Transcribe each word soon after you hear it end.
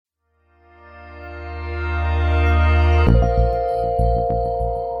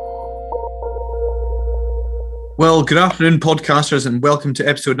Well, good afternoon, podcasters, and welcome to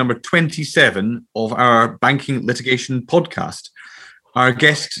episode number 27 of our banking litigation podcast. Our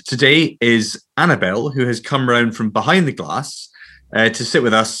guest today is Annabelle, who has come round from behind the glass to sit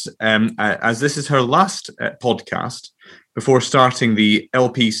with us as this is her last podcast before starting the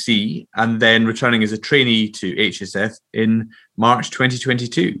LPC and then returning as a trainee to HSF in March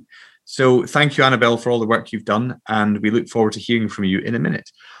 2022. So thank you, Annabelle, for all the work you've done, and we look forward to hearing from you in a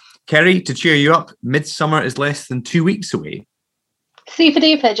minute. Kerry, to cheer you up, midsummer is less than 2 weeks away. Super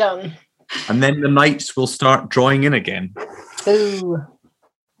duper, John. And then the nights will start drawing in again. Ooh.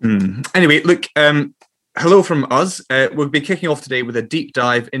 Anyway, look, hello from us. We'll be kicking off today with a deep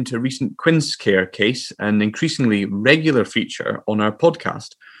dive into a recent QuinceCare case, an increasingly regular feature on our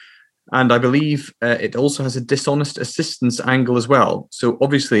podcast. And I believe it also has a dishonest assistance angle as well. So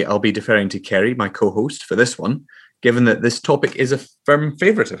obviously I'll be deferring to Kerry, my co-host, for this one, given that this topic is a firm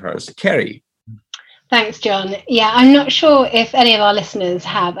favourite of hers. Kerry. Thanks, John. Yeah, I'm not sure if any of our listeners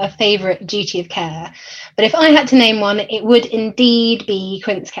have a favourite duty of care, but if I had to name one, it would indeed be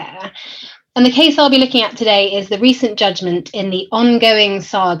QuinceCare. And the case I'll be looking at today is the recent judgment in the ongoing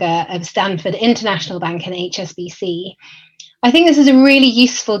saga of Stanford International Bank and HSBC. I think this is a really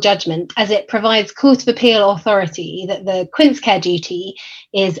useful judgment as it provides Court of Appeal authority that the QuinceCare duty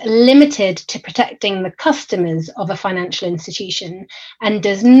is limited to protecting the customers of a financial institution and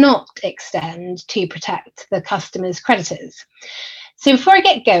does not extend to protect the customer's creditors. So before I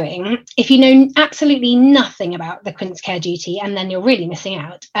get going, if you know absolutely nothing about the QuinceCare duty, and then you're really missing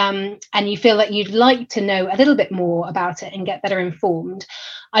out, and you feel that you'd like to know a little bit more about it and get better informed,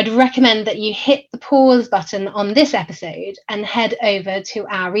 I'd recommend that you hit the pause button on this episode and head over to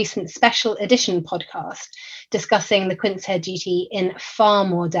our recent special edition podcast discussing the QuinceCare duty in far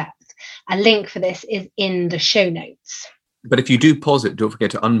more depth. A link for this is in the show notes. But if you do pause it, don't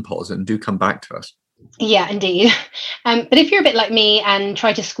forget to unpause it and do come back to us. Yeah, indeed. But if you're a bit like me and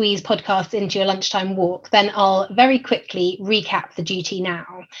try to squeeze podcasts into your lunchtime walk, then I'll very quickly recap the duty now.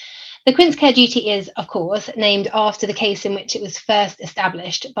 The QuinceCare duty is, of course, named after the case in which it was first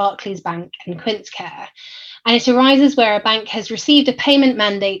established, Barclays Bank and QuinceCare. And it arises where a bank has received a payment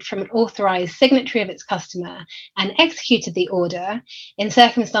mandate from an authorised signatory of its customer and executed the order in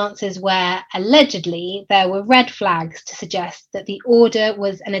circumstances where allegedly there were red flags to suggest that the order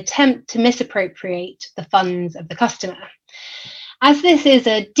was an attempt to misappropriate the funds of the customer. As this is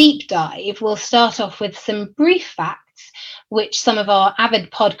a deep dive, we'll start off with some brief facts which some of our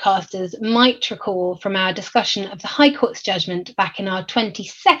avid podcasters might recall from our discussion of the High Court's judgment back in our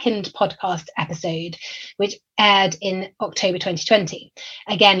 22nd podcast episode, which aired in October 2020.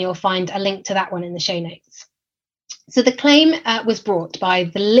 Again, you'll find a link to that one in the show notes. So the claim was brought by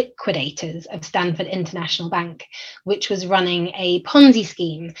the liquidators of Stanford International Bank, which was running a Ponzi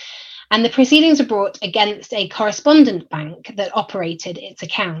scheme. And the proceedings were brought against a correspondent bank that operated its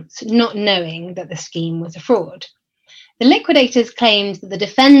accounts, not knowing that the scheme was a fraud. The liquidators claimed that the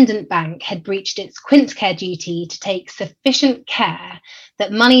defendant bank had breached its QuinceCare duty to take sufficient care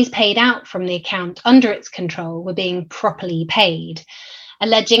that monies paid out from the account under its control were being properly paid,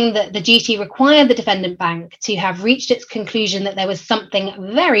 alleging that the duty required the defendant bank to have reached its conclusion that there was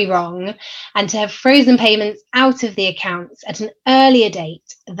something very wrong and to have frozen payments out of the accounts at an earlier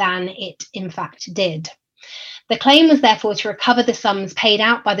date than it in fact did. The claim was therefore to recover the sums paid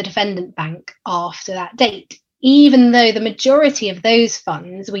out by the defendant bank after that date, even though the majority of those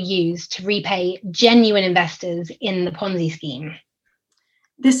funds were used to repay genuine investors in the Ponzi scheme.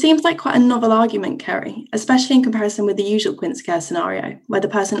 This seems like quite a novel argument, Kerry, especially in comparison with the usual QuinceCare scenario, where the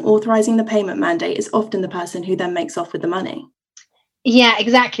person authorising the payment mandate is often the person who then makes off with the money. Yeah,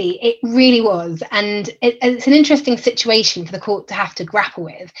 exactly. It really was. And it's an interesting situation for the court to have to grapple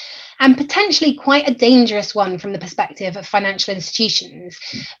with, and potentially quite a dangerous one from the perspective of financial institutions,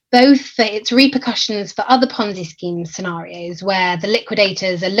 both for its repercussions for other Ponzi scheme scenarios where the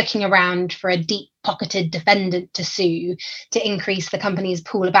liquidators are looking around for a deep-pocketed defendant to sue to increase the company's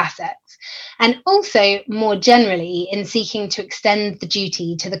pool of assets, and also more generally in seeking to extend the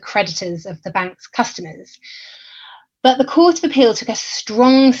duty to the creditors of the bank's customers. But the Court of Appeal took a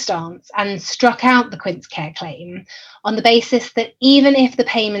strong stance and struck out the QuinceCare claim on the basis that even if the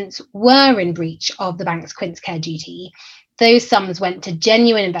payments were in breach of the bank's QuinceCare duty, those sums went to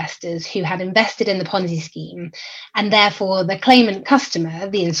genuine investors who had invested in the Ponzi scheme, and therefore the claimant customer,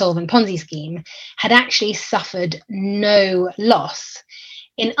 the insolvent Ponzi scheme, had actually suffered no loss.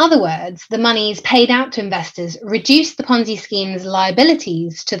 In other words, the monies paid out to investors reduced the Ponzi scheme's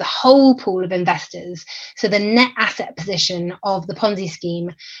liabilities to the whole pool of investors, so the net asset position of the Ponzi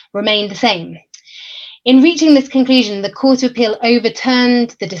scheme remained the same. In reaching this conclusion, the Court of Appeal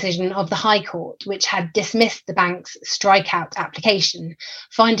overturned the decision of the High Court, which had dismissed the bank's strikeout application,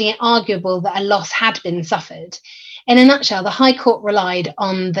 finding it arguable that a loss had been suffered. In a nutshell, the High Court relied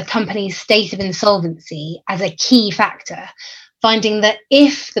on the company's state of insolvency as a key factor, finding that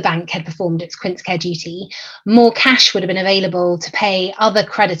if the bank had performed its Quince Care duty, more cash would have been available to pay other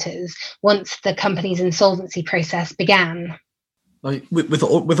creditors once the company's insolvency process began. With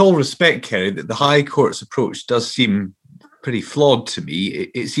all respect, Kerry, the High Court's approach does seem pretty flawed to me.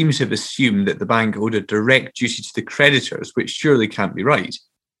 It seems to have assumed that the bank owed a direct duty to the creditors, which surely can't be right.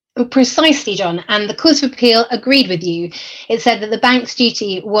 Precisely, John, and the Court of Appeal agreed with you. It said that the bank's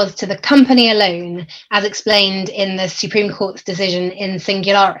duty was to the company alone, as explained in the Supreme Court's decision in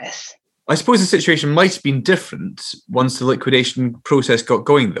Singularis. I suppose the situation might have been different once the liquidation process got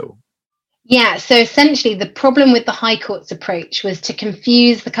going, though. Yeah, so essentially the problem with the High Court's approach was to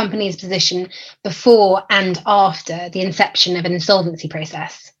confuse the company's position before and after the inception of an insolvency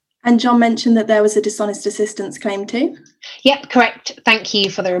process. And John mentioned that there was a dishonest assistance claim too? Yep, correct. Thank you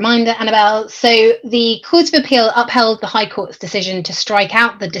for the reminder, Annabelle. So the Court of Appeal upheld the High Court's decision to strike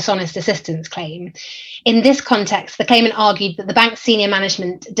out the dishonest assistance claim. In this context, the claimant argued that the bank's senior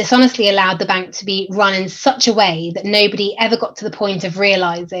management dishonestly allowed the bank to be run in such a way that nobody ever got to the point of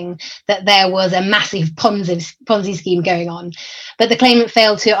realising that there was a massive Ponzi scheme going on. But the claimant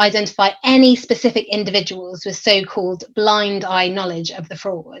failed to identify any specific individuals with so-called blind eye knowledge of the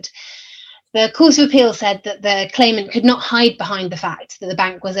fraud. The Court of Appeal said that the claimant could not hide behind the fact that the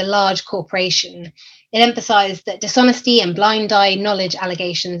bank was a large corporation. It emphasised that dishonesty and blind eye knowledge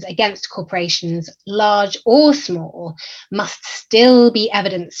allegations against corporations, large or small, must still be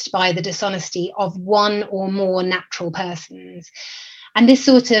evidenced by the dishonesty of one or more natural persons. And this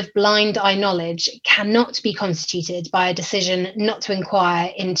sort of blind eye knowledge cannot be constituted by a decision not to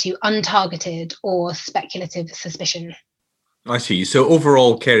inquire into untargeted or speculative suspicion. I see. So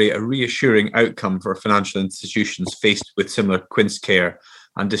overall, Kerry, a reassuring outcome for financial institutions faced with similar Quince Care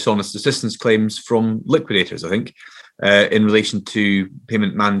and dishonest assistance claims from liquidators, I think, in relation to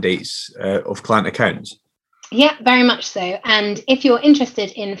payment mandates of client accounts. Yeah, very much so. And if you're interested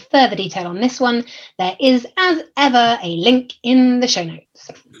in further detail on this one, there is, as ever, a link in the show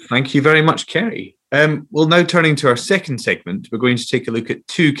notes. Thank you very much, Kerry. Well, now turning to our second segment, we're going to take a look at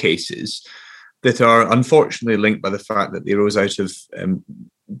two cases that are unfortunately linked by the fact that they arose out of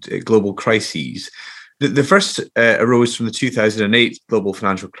global crises. The first arose from the 2008 global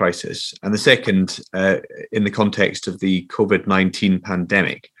financial crisis, and the second in the context of the COVID-19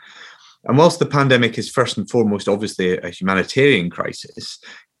 pandemic. And whilst the pandemic is first and foremost obviously a humanitarian crisis,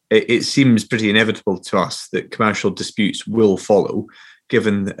 it seems pretty inevitable to us that commercial disputes will follow,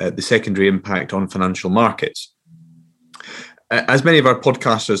 given the secondary impact on financial markets. As many of our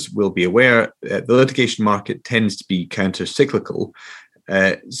podcasters will be aware, the litigation market tends to be counter-cyclical,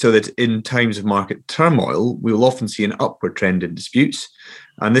 so that in times of market turmoil, we will often see an upward trend in disputes.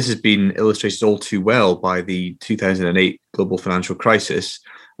 And this has been illustrated all too well by the 2008 global financial crisis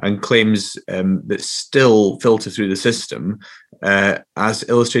and claims that still filter through the system, as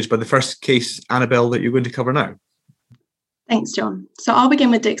illustrated by the first case, Annabelle, that you're going to cover now. Thanks, John. So I'll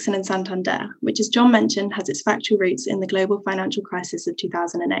begin with Dixon and Santander, which, as John mentioned, has its factual roots in the global financial crisis of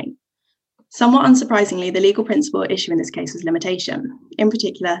 2008. Somewhat unsurprisingly, the legal principle at issue in this case was limitation, in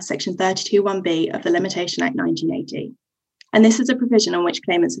particular, Section 32(1)(b) of the Limitation Act 1980. And this is a provision on which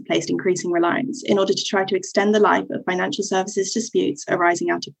claimants have placed increasing reliance in order to try to extend the life of financial services disputes arising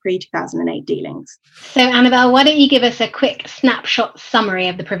out of pre-2008 dealings. So, Annabelle, why don't you give us a quick snapshot summary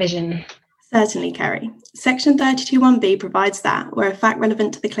of the provision? Certainly, Kerry. Section 32(1)(b) provides that, where a fact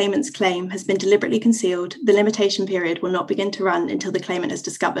relevant to the claimant's claim has been deliberately concealed, the limitation period will not begin to run until the claimant has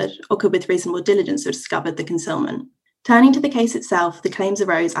discovered, or could with reasonable diligence have discovered, the concealment. Turning to the case itself, the claims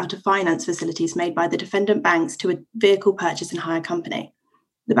arose out of finance facilities made by the defendant banks to a vehicle purchase and hire company.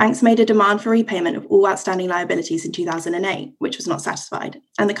 The banks made a demand for repayment of all outstanding liabilities in 2008, which was not satisfied,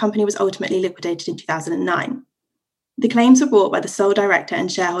 and the company was ultimately liquidated in 2009. The claims were brought by the sole director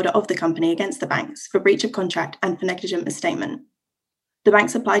and shareholder of the company against the banks for breach of contract and for negligent misstatement. The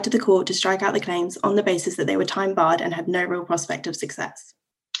banks applied to the court to strike out the claims on the basis that they were time-barred and had no real prospect of success.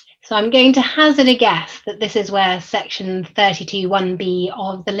 So I'm going to hazard a guess that this is where Section 32(1)(b)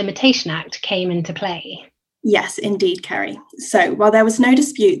 of the Limitation Act came into play. Yes, indeed, Kerry. So, while there was no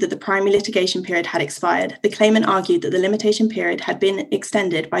dispute that the primary litigation period had expired, the claimant argued that the limitation period had been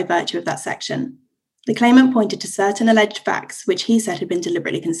extended by virtue of that section. The claimant pointed to certain alleged facts which he said had been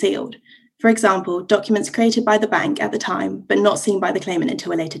deliberately concealed. For example, documents created by the bank at the time, but not seen by the claimant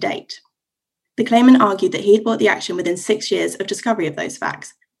until a later date. The claimant argued that he had brought the action within 6 years of discovery of those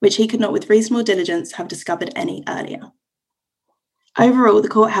facts, which he could not with reasonable diligence have discovered any earlier. Overall, the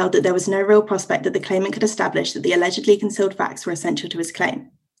court held that there was no real prospect that the claimant could establish that the allegedly concealed facts were essential to his claim,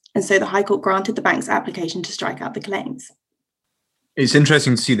 and so the High Court granted the bank's application to strike out the claims. It's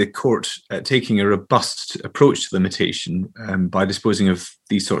interesting to see the court taking a robust approach to limitation by disposing of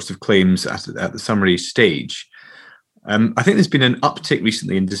these sorts of claims at the summary stage. I think there's been an uptick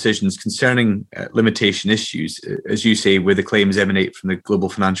recently in decisions concerning limitation issues, as you say, where the claims emanate from the global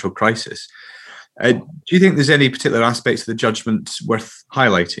financial crisis. Do you think there's any particular aspects of the judgment worth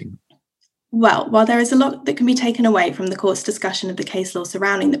highlighting? Well, while there is a lot that can be taken away from the court's discussion of the case law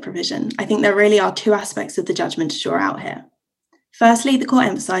surrounding the provision, I think there really are two aspects of the judgment to draw out here. Firstly, the court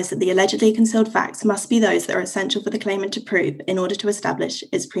emphasised that the allegedly concealed facts must be those that are essential for the claimant to prove in order to establish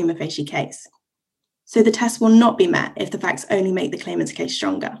its prima facie case. So the test will not be met if the facts only make the claimant's case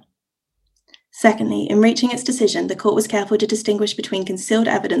stronger. Secondly, in reaching its decision, the court was careful to distinguish between concealed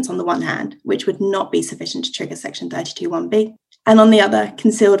evidence on the one hand, which would not be sufficient to trigger Section 32(1)(b, and on the other,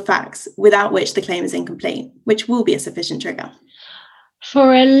 concealed facts, without which the claim is incomplete, which will be a sufficient trigger.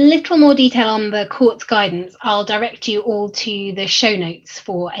 For a little more detail on the court's guidance, I'll direct you all to the show notes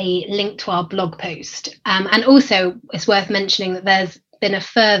for a link to our blog post. And also, it's worth mentioning that there's been a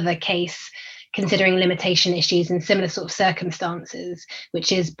further case considering limitation issues in similar sort of circumstances,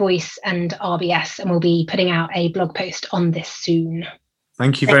 which is Boyce and RBS, and we'll be putting out a blog post on this soon.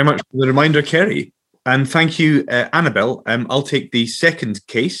 Thank you very much for the reminder, Kerry. And thank you, Annabelle. I'll take the second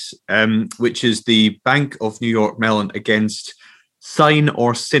case, which is the Bank of New York Mellon against Sine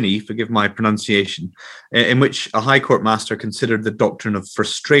Orsini, forgive my pronunciation, in which a High Court master considered the doctrine of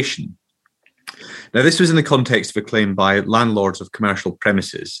frustration. Now, this was in the context of a claim by landlords of commercial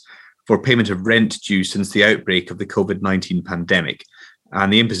premises for payment of rent due since the outbreak of the COVID-19 pandemic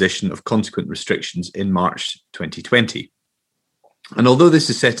and the imposition of consequent restrictions in March 2020. And although this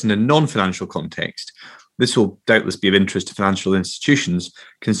is set in a non-financial context, this will doubtless be of interest to financial institutions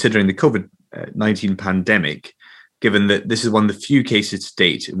considering the COVID-19 pandemic, given that this is one of the few cases to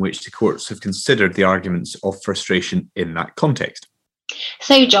date in which the courts have considered the arguments of frustration in that context.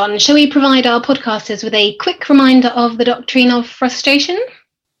 So, John, shall we provide our podcasters with a quick reminder of the doctrine of frustration?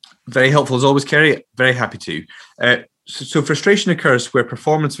 Very helpful as always, Kerry. Very happy to. So frustration occurs where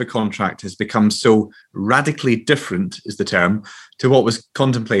performance of a contract has become so radically different, is the term, to what was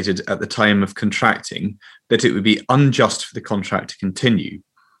contemplated at the time of contracting that it would be unjust for the contract to continue.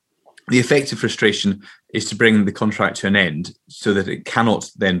 The effect of frustration is to bring the contract to an end so that it cannot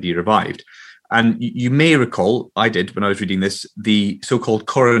then be revived. And you may recall, I did when I was reading this, the so-called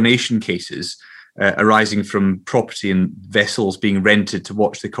coronation cases arising from property and vessels being rented to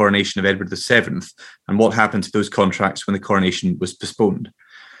watch the coronation of Edward VII and what happened to those contracts when the coronation was postponed.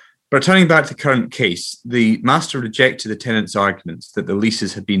 But turning back to the current case, the master rejected the tenant's arguments that the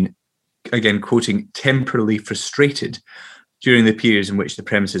leases had been, again quoting, temporarily frustrated during the periods in which the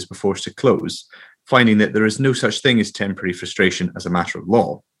premises were forced to close, finding that there is no such thing as temporary frustration as a matter of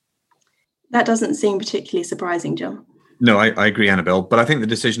law. That doesn't seem particularly surprising, John. No, I agree, Annabelle, but I think the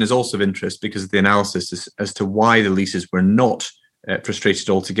decision is also of interest because of the analysis as to why the leases were not frustrated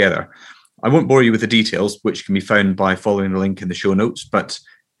altogether. I won't bore you with the details, which can be found by following the link in the show notes, but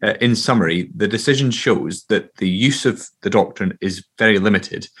in summary, the decision shows that the use of the doctrine is very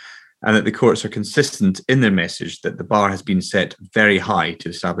limited and that the courts are consistent in their message that the bar has been set very high to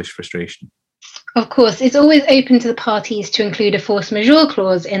establish frustration. Of course, it's always open to the parties to include a force majeure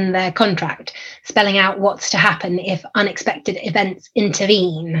clause in their contract, spelling out what's to happen if unexpected events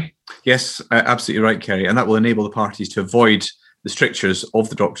intervene. Yes, absolutely right, Kerry. And that will enable the parties to avoid the strictures of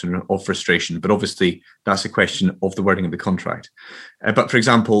the doctrine of frustration. But obviously, that's a question of the wording of the contract. But for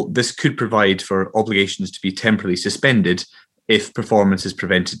example, this could provide for obligations to be temporarily suspended if performance is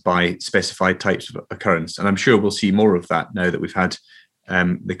prevented by specified types of occurrence. And I'm sure we'll see more of that now that we've had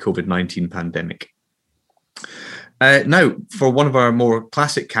the COVID-19 pandemic. Now, for one of our more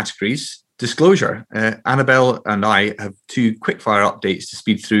classic categories, disclosure. Annabelle and I have two quickfire updates to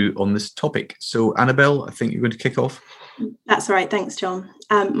speed through on this topic. So, Annabelle, I think you're going to kick off. That's right. Thanks, John.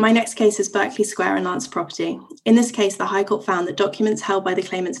 My next case is Berkeley Square and Lance Property. In this case, the High Court found that documents held by the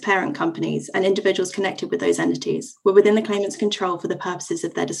claimant's parent companies and individuals connected with those entities were within the claimant's control for the purposes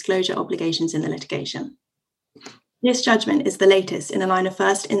of their disclosure obligations in the litigation. This judgment is the latest in a line of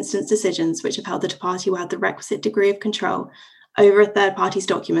first instance decisions which have held that a party will have the requisite degree of control over a third party's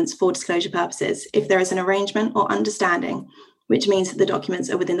documents for disclosure purposes if there is an arrangement or understanding, which means that the documents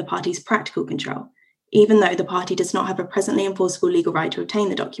are within the party's practical control, even though the party does not have a presently enforceable legal right to obtain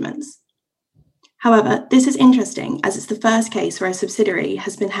the documents. However, this is interesting as it's the first case where a subsidiary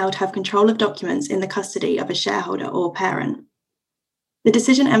has been held to have control of documents in the custody of a shareholder or parent. The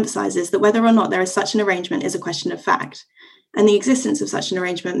decision emphasises that whether or not there is such an arrangement is a question of fact, and the existence of such an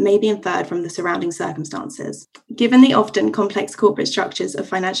arrangement may be inferred from the surrounding circumstances. Given the often complex corporate structures of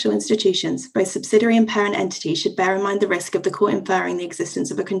financial institutions, both subsidiary and parent entities should bear in mind the risk of the court inferring the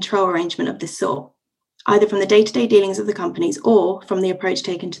existence of a control arrangement of this sort, either from the day-to-day dealings of the companies or from the approach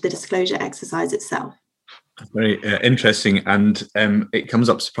taken to the disclosure exercise itself. Very interesting, and it comes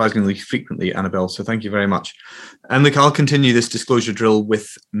up surprisingly frequently, Annabelle, so thank you very much. And look, I'll continue this disclosure drill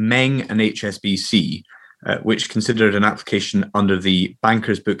with Meng and HSBC, which considered an application under the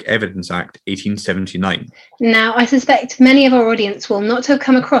Bankers Book Evidence Act 1879. Now, I suspect many of our audience will not have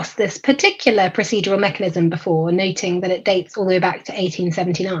come across this particular procedural mechanism before, noting that it dates all the way back to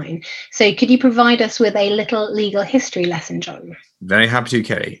 1879. So could you provide us with a little legal history lesson, John? Very happy to,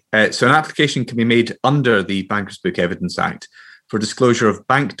 Kerry. So an application can be made under the Bankers Book Evidence Act for disclosure of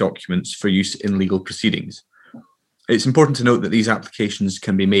bank documents for use in legal proceedings. It's important to note that these applications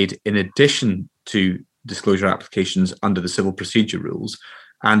can be made in addition to disclosure applications under the civil procedure rules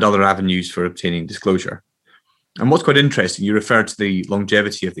and other avenues for obtaining disclosure. And what's quite interesting, you referred to the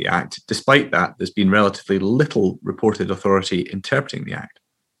longevity of the Act. Despite that, there's been relatively little reported authority interpreting the Act.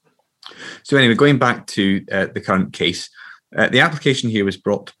 So anyway, going back to the current case, the application here was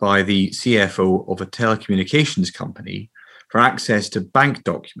brought by the CFO of a telecommunications company for access to bank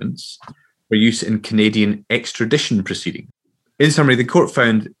documents for use in Canadian extradition proceedings. In summary, the court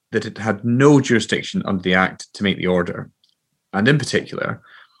found that it had no jurisdiction under the Act to make the order. And in particular,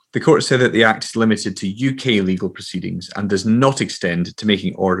 the court said that the Act is limited to UK legal proceedings and does not extend to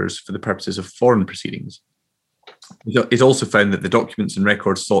making orders for the purposes of foreign proceedings. It also found that the documents and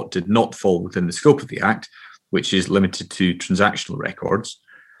records sought did not fall within the scope of the Act, which is limited to transactional records.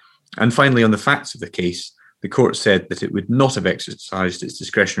 And finally, on the facts of the case, the court said that it would not have exercised its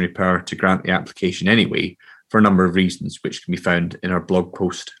discretionary power to grant the application anyway, for a number of reasons, which can be found in our blog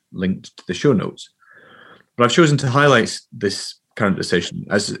post linked to the show notes. But I've chosen to highlight this current decision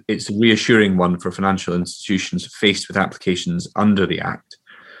as it's a reassuring one for financial institutions faced with applications under the Act.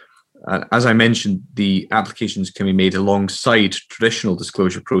 As I mentioned, the applications can be made alongside traditional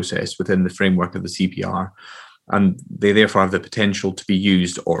disclosure process within the framework of the CPR, and they therefore have the potential to be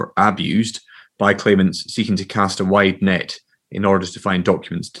used or abused by claimants seeking to cast a wide net in order to find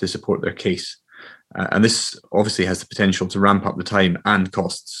documents to support their case. And this obviously has the potential to ramp up the time and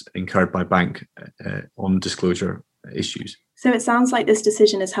costs incurred by bank on disclosure issues. So it sounds like this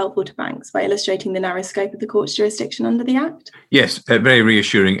decision is helpful to banks by illustrating the narrow scope of the court's jurisdiction under the Act? Yes, very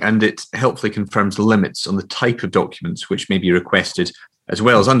reassuring, and it helpfully confirms the limits on the type of documents which may be requested, as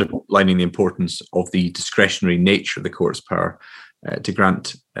well as underlining the importance of the discretionary nature of the court's power to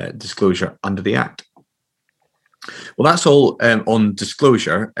grant disclosure under the Act. Well, that's all on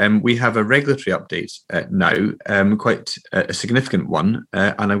disclosure. We have a regulatory update now, quite a significant one,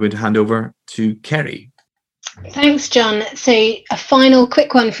 and I'm going to hand over to Kerry. Thanks, John. So a final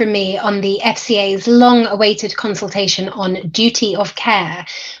quick one from me on the FCA's long-awaited consultation on duty of care,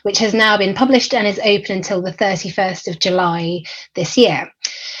 which has now been published and is open until the 31st of July this year.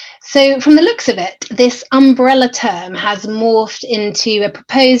 So from the looks of it, this umbrella term has morphed into a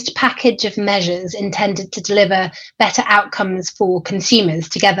proposed package of measures intended to deliver better outcomes for consumers,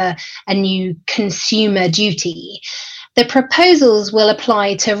 together a new consumer duty. The proposals will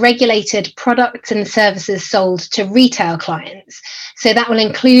apply to regulated products and services sold to retail clients. So that will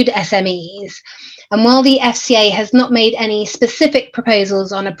include SMEs. And while the FCA has not made any specific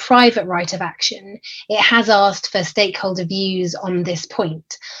proposals on a private right of action, it has asked for stakeholder views on this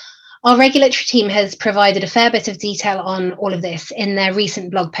point. Our regulatory team has provided a fair bit of detail on all of this in their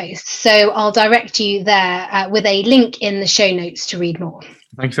recent blog posts. So I'll direct you there with a link in the show notes to read more.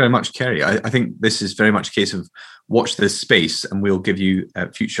 Thanks very much, Kerry. I think this is very much a case of watch this space, and we'll give you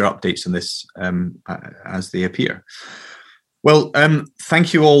future updates on this as they appear. Well,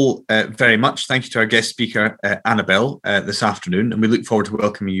 thank you all very much. Thank you to our guest speaker, Annabelle, this afternoon, and we look forward to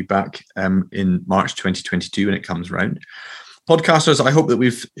welcoming you back in March 2022 when it comes round. Podcasters, I hope that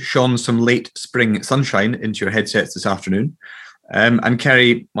we've shone some late spring sunshine into your headsets this afternoon. And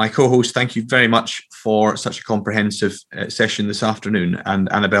Kerry, my co-host, thank you very much for such a comprehensive session this afternoon, and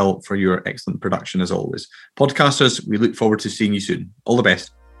Annabelle for your excellent production as always. Podcasters, we look forward to seeing you soon. All the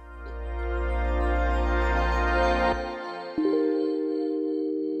best.